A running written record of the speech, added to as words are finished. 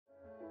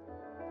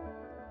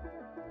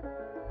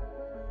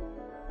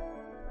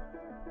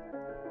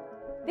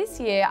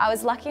This year, I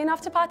was lucky enough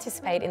to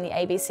participate in the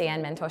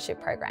ABCN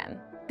Mentorship Program.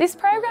 This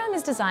program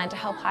is designed to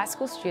help high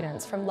school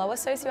students from lower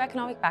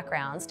socioeconomic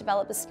backgrounds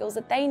develop the skills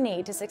that they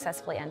need to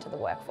successfully enter the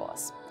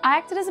workforce. I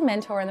acted as a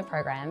mentor in the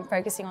program,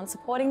 focusing on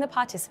supporting the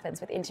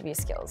participants with interview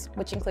skills,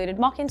 which included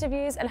mock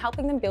interviews and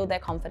helping them build their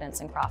confidence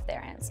and craft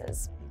their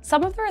answers.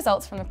 Some of the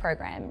results from the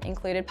program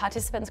included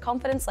participants'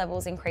 confidence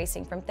levels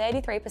increasing from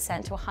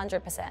 33% to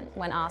 100%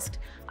 when asked,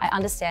 "I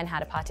understand how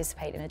to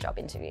participate in a job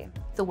interview."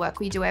 The work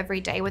we do every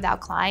day with our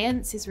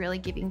clients is really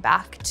giving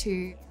back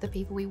to the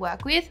people we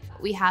work with.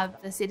 We have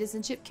the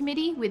Citizenship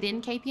Committee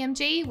within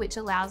KPMG, which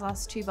allows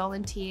us to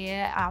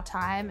volunteer our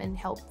time and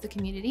help the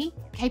community.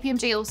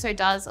 KPMG also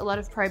does a lot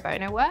of pro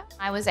bono work.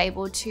 I was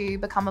able to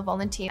become a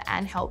volunteer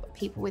and help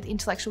people with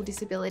intellectual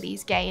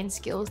disabilities gain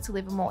skills to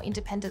live a more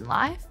independent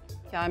life.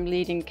 I'm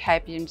leading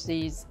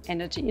KPMG's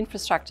energy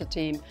infrastructure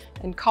team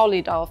and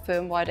co-lead our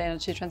firm-wide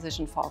energy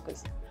transition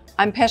focus.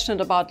 I'm passionate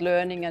about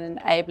learning and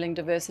enabling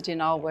diversity in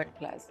our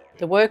workplace.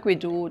 The work we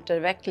do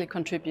directly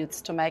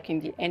contributes to making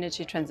the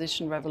energy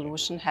transition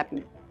revolution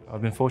happen.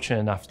 I've been fortunate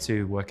enough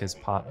to work as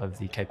part of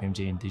the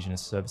KPMG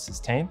Indigenous Services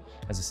team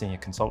as a senior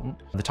consultant.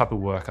 The type of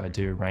work I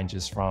do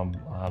ranges from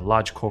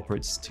large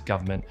corporates to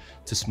government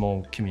to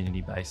small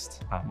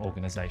community-based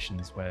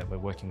organisations where we're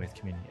working with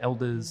community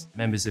elders,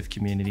 members of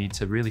community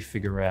to really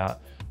figure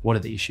out what are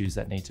the issues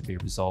that need to be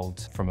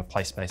resolved from a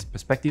place-based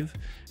perspective,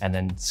 and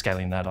then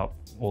scaling that up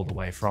all the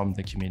way from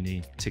the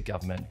community to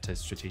government to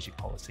strategic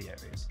policy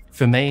areas.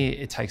 For me,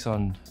 it takes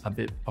on a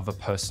bit of a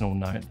personal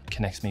note,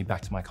 connects me back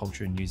to my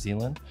culture in New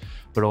Zealand,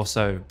 but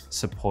also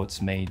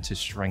supports me to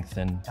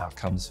strengthen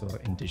outcomes for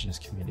Indigenous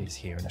communities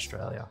here in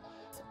Australia.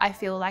 I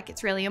feel like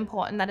it's really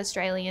important that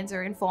Australians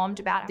are informed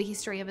about the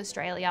history of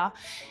Australia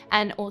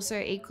and also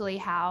equally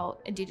how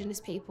Indigenous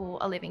people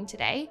are living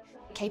today.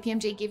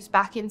 KPMG gives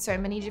back in so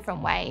many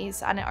different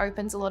ways, and it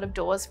opens a lot of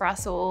doors for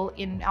us all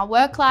in our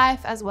work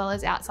life as well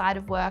as outside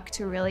of work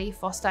to really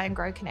foster and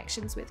grow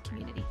connections with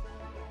community.